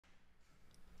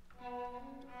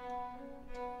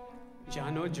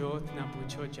जानो जोत ना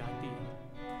पूछो जाति,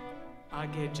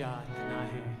 आगे जात ना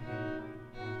hai.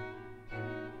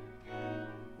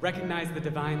 Recognize the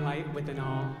divine light within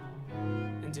all,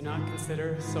 and do not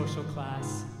consider social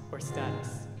class or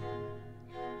status.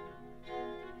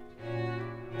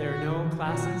 There are no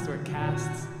classes or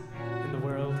castes in the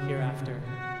world hereafter.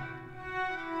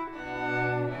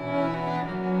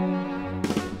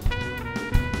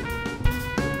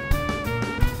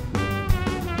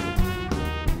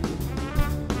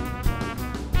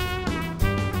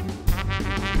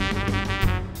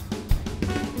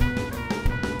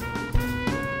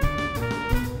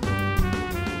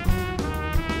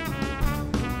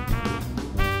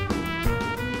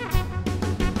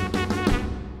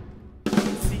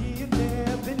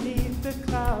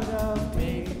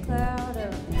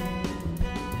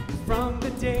 From the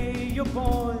day you're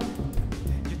born,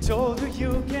 you're told who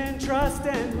you can trust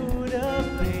and who to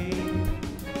blame.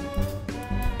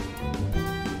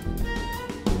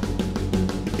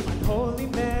 Unholy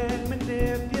men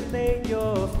manipulate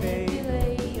your fate.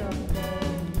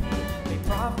 They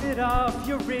profit off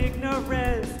your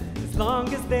ignorance as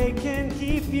long as they can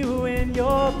keep you in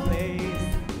your place.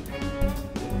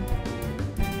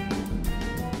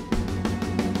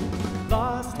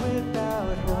 Lost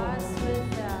without hope,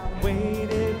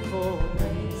 waiting for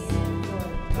peace,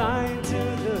 blind to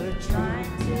the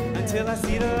truth, until I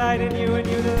see the light in you and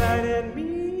you the light in me.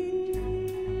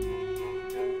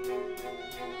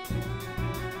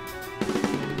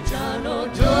 Jaano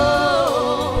jo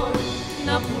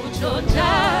na pucho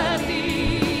jati,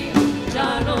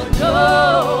 Jaano jo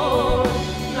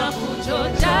na pucho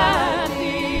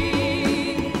jati,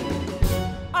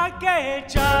 आगे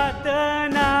जात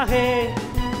ना है.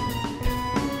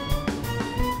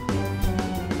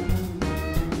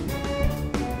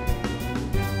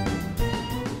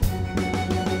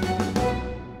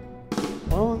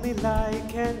 Only light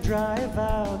can drive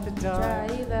out the dark.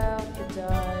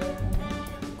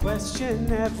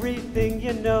 Question everything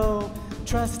you know.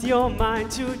 Trust your mind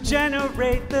to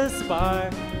generate the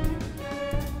spark.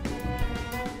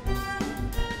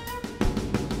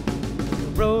 The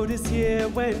road is here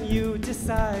when you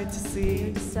decide to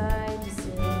see.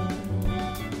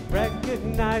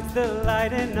 Recognize the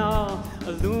light in all.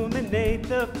 Illuminate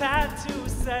the path to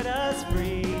set us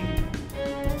free.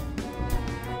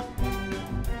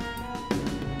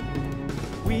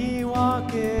 We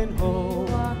walk in hope,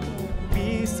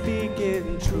 we speak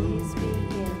in truth,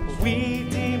 we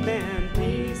demand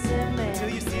peace, till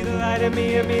you see the light in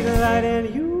me and me the light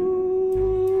in you.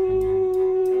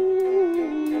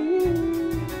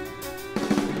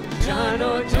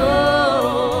 Jaano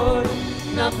jo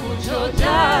na pucho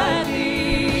jati,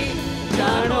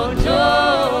 Jaano jo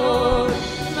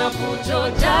na pucho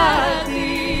jati,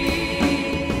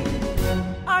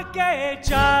 आगे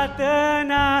जात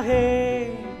ना है.